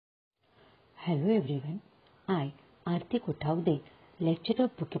Hello everyone, I, Aarti Kothawde, lecturer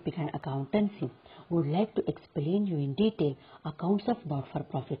of Book-Keeping and Accountancy, would like to explain you in detail accounts of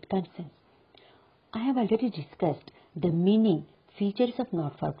not-for-profit concerns. I have already discussed the meaning, features of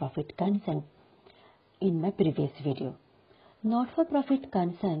not-for-profit concerns in my previous video. Not-for-profit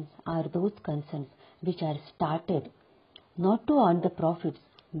concerns are those concerns which are started not to earn the profits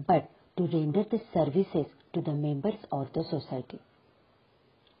but to render the services to the members of the society.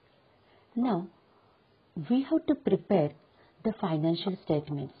 Now, we have to prepare the financial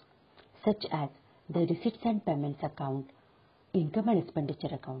statements such as the receipts and payments account, income and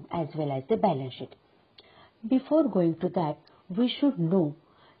expenditure account as well as the balance sheet. Before going to that, we should know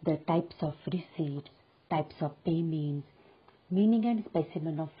the types of receipts, types of payments, meaning and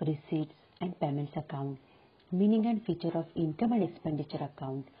specimen of receipts and payments account, meaning and feature of income and expenditure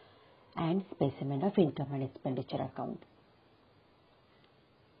account, and specimen of income and expenditure account.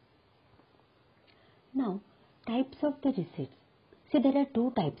 Now, types of the receipts. See, there are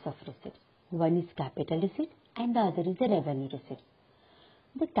two types of receipts. One is capital receipt and the other is the revenue receipt.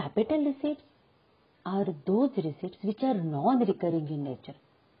 The capital receipts are those receipts which are non-recurring in nature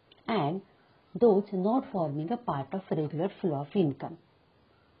and those not forming a part of regular flow of income.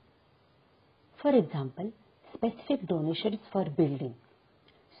 For example, specific donations for building,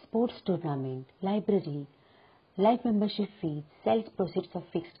 sports tournament, library, life membership fees, sales proceeds of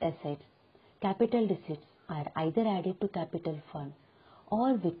fixed assets. Capital receipts are either added to capital fund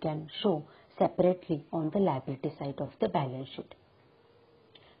or we can show separately on the liability side of the balance sheet.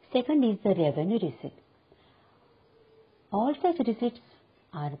 Second is the revenue receipt. All such receipts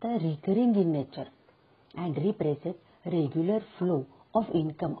are the recurring in nature and represent regular flow of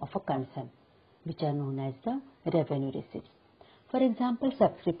income of a concern, which are known as the revenue receipts. For example,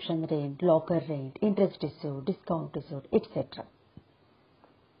 subscription rent, locker rent, interest received, discount received, etc.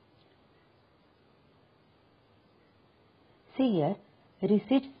 See here,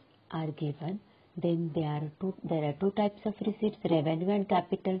 receipts are given, then there are two types of receipts, revenue and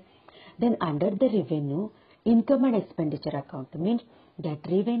capital. Then under the revenue, income and expenditure account means that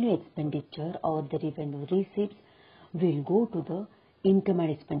revenue expenditure or the revenue receipts will go to the income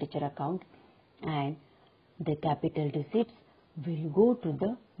and expenditure account and the capital receipts will go to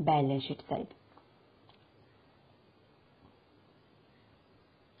the balance sheet side.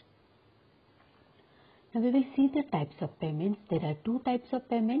 Now we will see the types of payments. There are two types of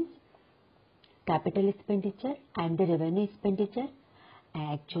payments, capital expenditure and the revenue expenditure.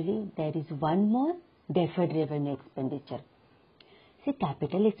 Actually, there is one more, deferred revenue expenditure. See,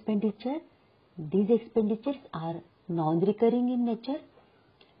 capital expenditure, these expenditures are non-recurring in nature.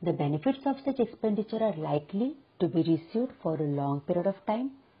 The benefits of such expenditure are likely to be received for a long period of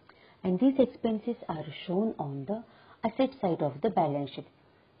time and these expenses are shown on the asset side of the balance sheet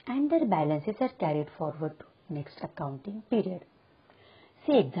and their balances are carried forward to next accounting period.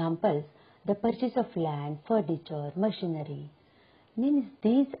 See examples, the purchase of land, furniture, machinery, means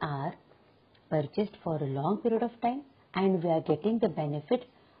these are purchased for a long period of time and we are getting the benefit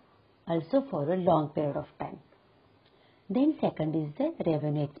also for a long period of time. Then second is the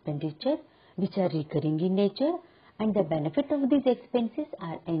revenue expenditure which are recurring in nature and the benefit of these expenses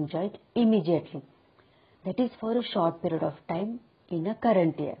are enjoyed immediately. That is for a short period of time in a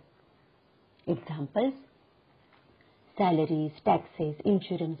current year. Examples, salaries, taxes,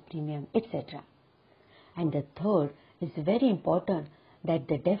 insurance premium, etc. And the third is very important, that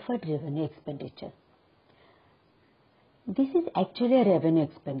the deferred revenue expenditure. This is actually a revenue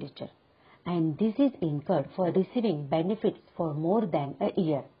expenditure and this is incurred for receiving benefits for more than a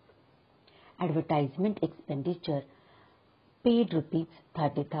year. Advertisement expenditure paid rupees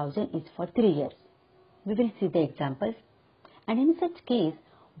 30,000 is for 3 years. We will see the examples and in such case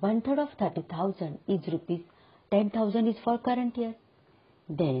 1/3 of 30,000 is rupees 10,000 is for current year.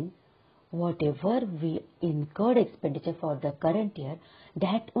 Then whatever we incurred expenditure for the current year,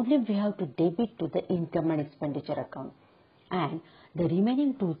 that only we have to debit to the income and expenditure account and the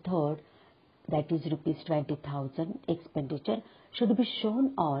remaining 2/3, that is rupees 20,000 expenditure should be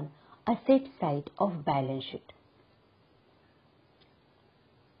shown on asset side of balance sheet.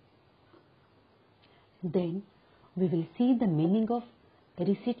 Then we will see the meaning of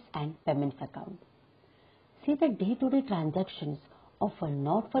receipts and payments account. See, the day-to-day transactions of a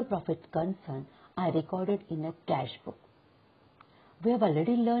not-for-profit concern are recorded in a cash book. We have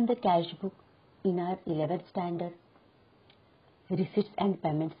already learned the cash book in our 11th standard, receipts and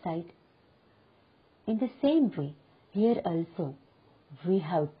payment side. In the same way, here also we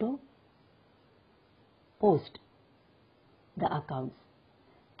have to post the accounts.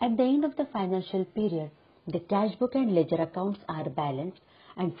 At the end of the financial period, the cash book and ledger accounts are balanced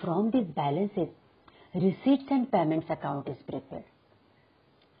and from these balances, receipts and payments account is prepared.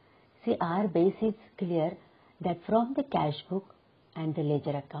 See, our base is clear that from the cash book and the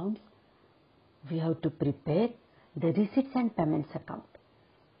ledger accounts, we have to prepare the receipts and payments account.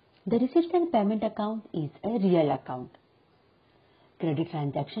 The receipts and payment account is a real account. Credit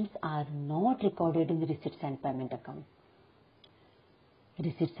transactions are not recorded in the receipts and payment account.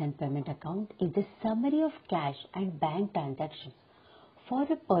 Receipts and payment account is the summary of cash and bank transactions for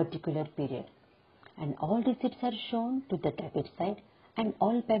a particular period, and all receipts are shown to the debit side and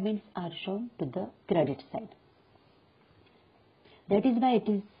all payments are shown to the credit side. That is why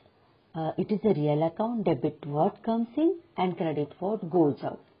it is a real account. Debit what comes in and credit what goes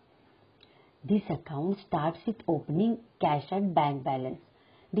out. This account starts with opening cash and bank balance,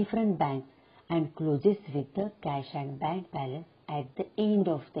 different banks, and closes with the cash and bank balance at the end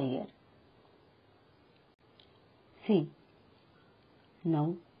of the year. See,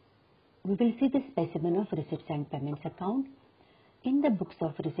 now we will see the specimen of receipts and payments account in the books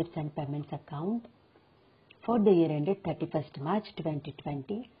of receipts and payments account for the year ended 31st March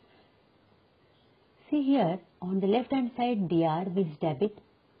 2020. See here, on the left hand side DR means debit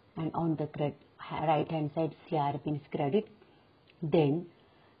and on the right hand side CR means credit. Then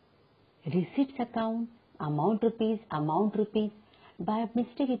receipts account, amount rupees. By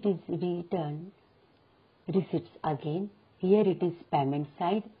mistake it is written receipts again. Here it is payment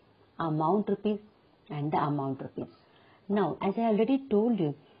side, amount rupees and the amount rupees. Now, as I already told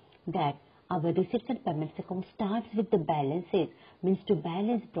you that our receipts and payments account starts with the balances, means to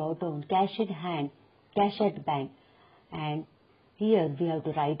balance brought down, cash in hand, cash at bank, and here we have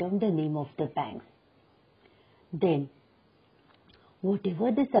to write down the name of the banks. Then,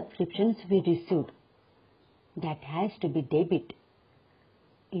 whatever the subscriptions we received, that has to be debit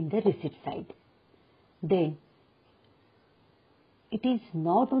in the receipt side. Then, it is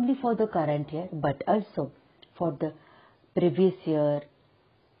not only for the current year but also for the previous year,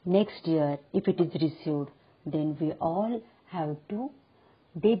 next year, if it is received, then we all have to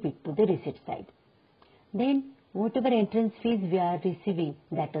debit to the receipt side. Then, whatever entrance fees we are receiving,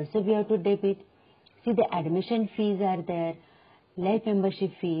 that also we have to debit. See, the admission fees are there, life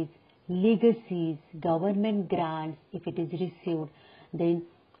membership fees, legacies, government grants, if it is received. Then,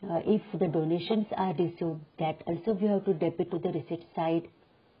 if the donations are received, that also we have to debit to the receipt side.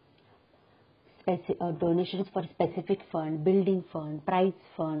 Donations for specific fund, building fund, prize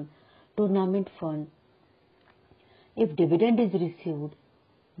fund, tournament fund. If dividend is received,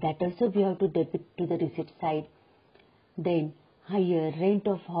 that also we have to debit to the receipt side. Then hire, rent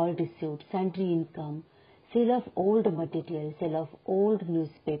of hall received, sundry income, sale of old material, sale of old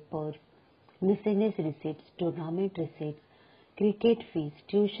newspapers, miscellaneous receipts, tournament receipts, cricket fees,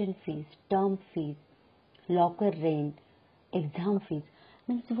 tuition fees, term fees, locker rent, exam fees.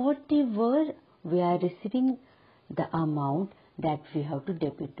 Means whatever we are receiving, the amount that we have to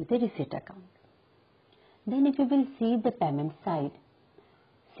debit to the receipt account. Then if you will see the payment side,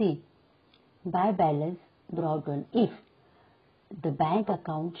 see, by balance brought down, if the bank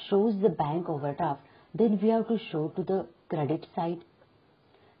account shows the bank overdraft, then we have to show to the credit side.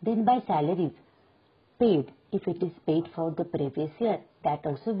 Then by salaries paid, if it is paid for the previous year, that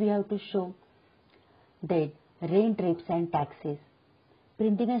also we have to show. Then rent, rates and taxes,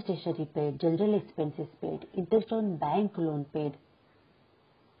 printing and stationery paid, general expenses paid, interest on bank loan paid,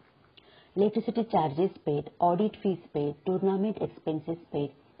 electricity charges paid, audit fees paid, tournament expenses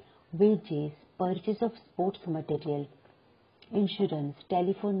paid, wages, purchase of sports material, insurance,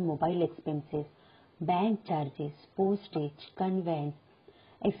 telephone, mobile expenses, bank charges, postage, conveyance,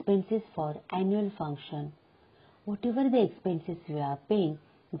 expenses for annual function. Whatever the expenses we are paying,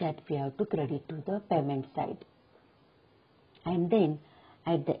 that we have to credit to the payment side. And then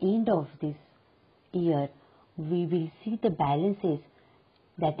at the end of this year, we will see the balances,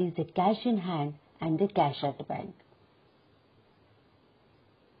 that is the cash in hand and the cash at bank.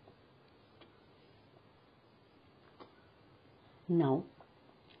 Now,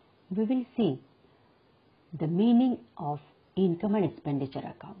 we will see the meaning of income and expenditure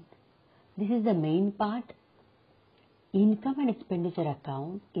account. This is the main part. Income and expenditure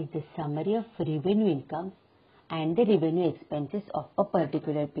account is the summary of revenue incomes and the revenue expenses of a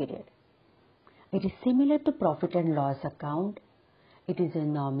particular period. It is similar to profit and loss account. It is a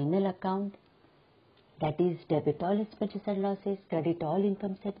nominal account, that is debit all expenses and losses, credit all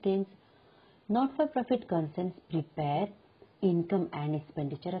incomes and gains. Not for profit concerns prepare income and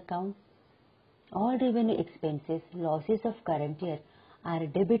expenditure account. All revenue expenses, losses of current year are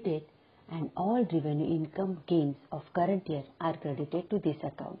debited and all revenue income gains of current year are credited to this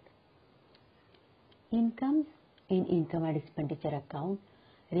account. Incomes in income and expenditure account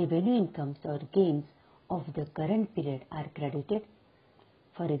revenue incomes or gains of the current period are credited.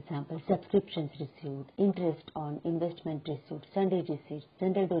 For example, subscriptions received, interest on investment received, Sunday receipts,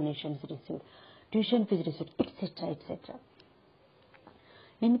 general donations received, tuition fees received, etc. etc.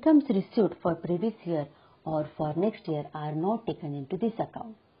 Incomes received for previous year or for next year are not taken into this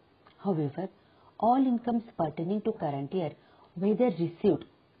account. However, all incomes pertaining to current year, whether received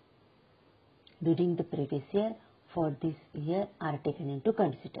during the previous year for this year, are taken into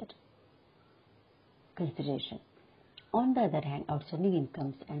consideration. On the other hand, outstanding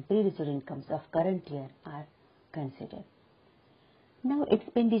incomes and pre-received incomes of current year are considered. Now,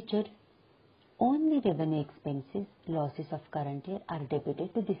 expenditures. Only revenue expenses, losses of current year are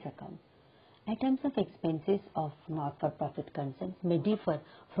debited to this account. Items of expenses of not-for-profit concerns may differ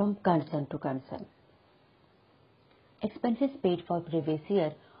from concern to concern. Expenses paid for previous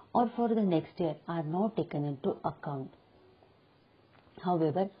year or for the next year are not taken into account.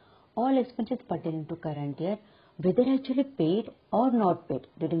 However, all expenses pertaining to current year, whether actually paid or not paid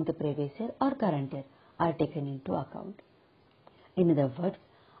during the previous year or current year, are taken into account. In other words,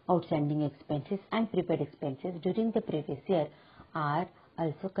 outstanding expenses and prepaid expenses during the previous year are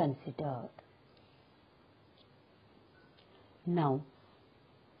also considered. Now,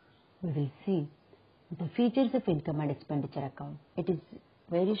 we will see the features of income and expenditure account. It is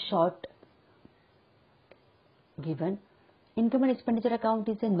very short given. Income and expenditure account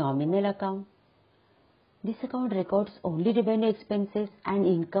is a nominal account. This account records only revenue expenses and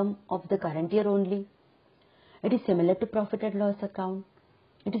income of the current year only. It is similar to profit and loss account.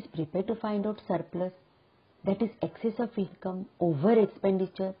 It is prepared to find out surplus, that is excess of income over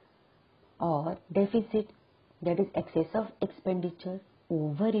expenditure, or deficit, that is excess of expenditure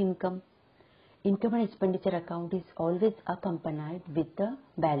over income. Income and expenditure account is always accompanied with the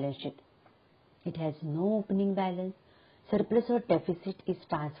balance sheet. It has no opening balance. Surplus or deficit is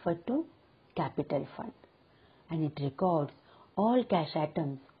transferred to capital fund, and it records all cash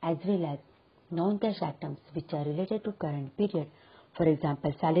items as well as non-cash items which are related to current period. For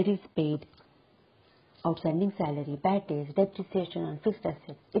example, salaries paid, outstanding salary, bad debts, depreciation on fixed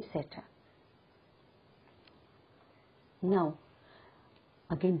assets, etc. Now,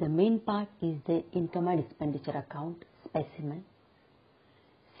 again the main part is the income and expenditure account specimen.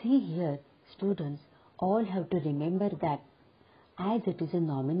 See here, students all have to remember that as it is a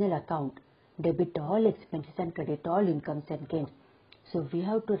nominal account, debit all expenses and credit all incomes and gains. So we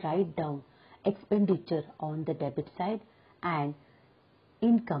have to write down expenditure on the debit side and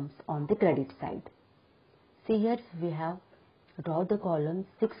incomes on the credit side. See here we have draw the columns,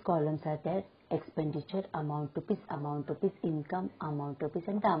 6 columns are there: expenditure, amount rupees, income, amount rupees,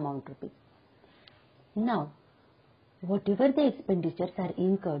 and the amount rupees. Now, whatever the expenditures are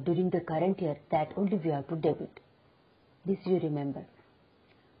incurred during the current year, that only we have to debit. This you remember.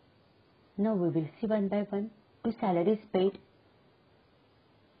 Now we will see one by one. To salaries paid.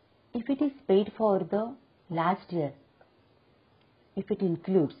 If it is paid for the last year, if it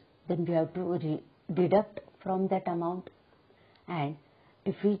includes, then we have to deduct from that amount, and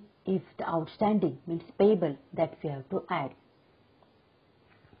if the outstanding means payable, that we have to add.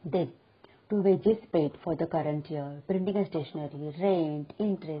 Then to wages paid for the current year, printing and stationery, rent,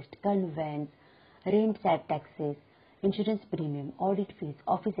 interest, conveyance, rent and taxes, insurance premium, audit fees,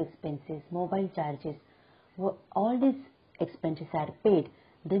 office expenses, mobile charges, all these expenses are paid,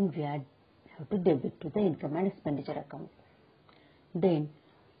 then we have to debit to the income and expenditure account. Then,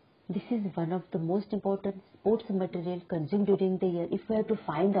 this is one of the most important sports material consumed during the year. If we have to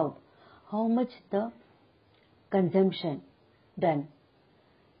find out how much the consumption done,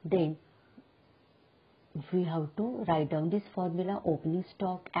 then we have to write down this formula: opening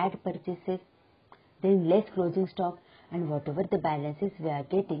stock, add purchases, then less closing stock, and whatever the balances we are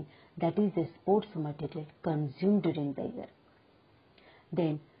getting, that is the sports material consumed during the year.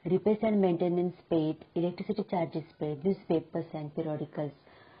 Then repairs and maintenance paid, electricity charges paid, newspapers and periodicals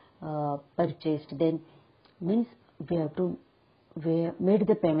purchased, then means we made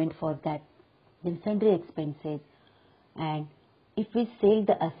the payment for that. Then sundry expenses, and if we sell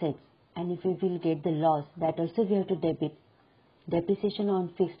the assets and if we will get the loss, that also we have to debit. Depreciation on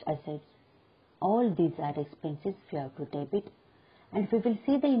fixed assets, all these are expenses we have to debit. And we will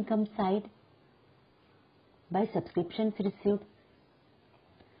see the income side by subscriptions received,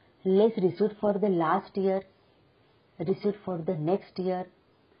 less received for the last year, received for the next year,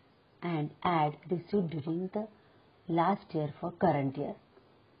 and add received during the last year for current year,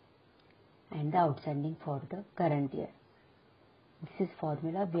 and the outstanding for the current year. This is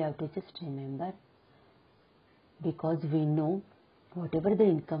formula we have to just remember, because we know whatever the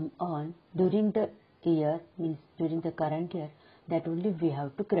income earned during the year, means during the current year, that only we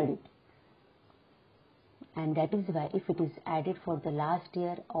have to credit. And that is why if it is added for the last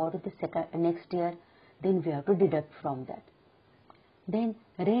year or the next year, then we have to deduct from that. Then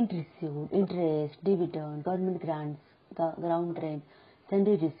rent received, interest, dividend, government grants, ground rent,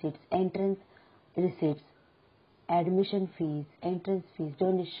 sundry receipts, entrance receipts, admission fees, entrance fees,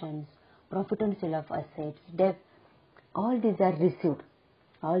 donations, profit on sale of assets, debt, all these are received.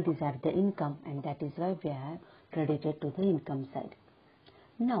 All these are the income, and that is why we have credited to the income side.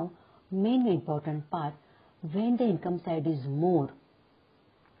 Now, main important part, when the income side is more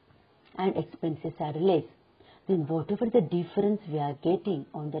and expenses are less, then whatever the difference we are getting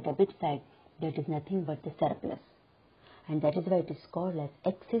on the debit side, that is nothing but the surplus. And that is why it is called as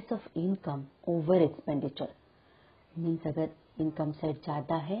excess of income over expenditure. Means अगर income side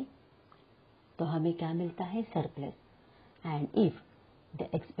ज़्यादा है तो हमें क्या मिलता है? Surplus. And if the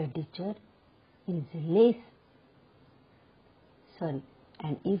expenditure is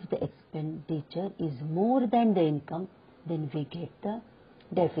and if the expenditure is more than the income, then we get the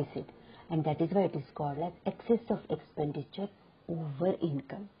deficit. And that is why it is called as excess of expenditure over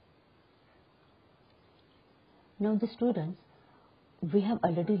income. Now the students, we have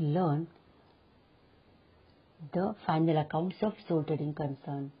already learned the final accounts of sole trading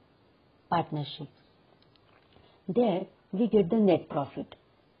concern, partnerships. There we get the net profit.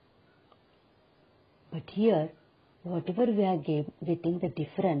 But here, whatever we are getting the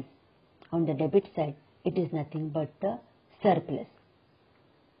difference on the debit side, it is nothing but the surplus.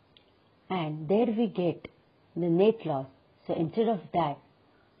 And there we get the net loss. So instead of that,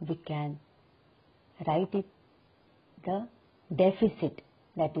 we can write it the deficit,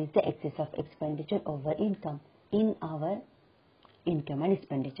 that is the excess of expenditure over income in our income and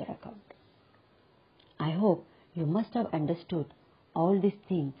expenditure account. I hope you must have understood all these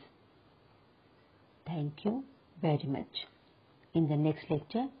things. Thank you very much. In the next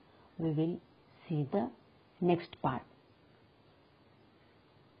lecture, we will see the next part.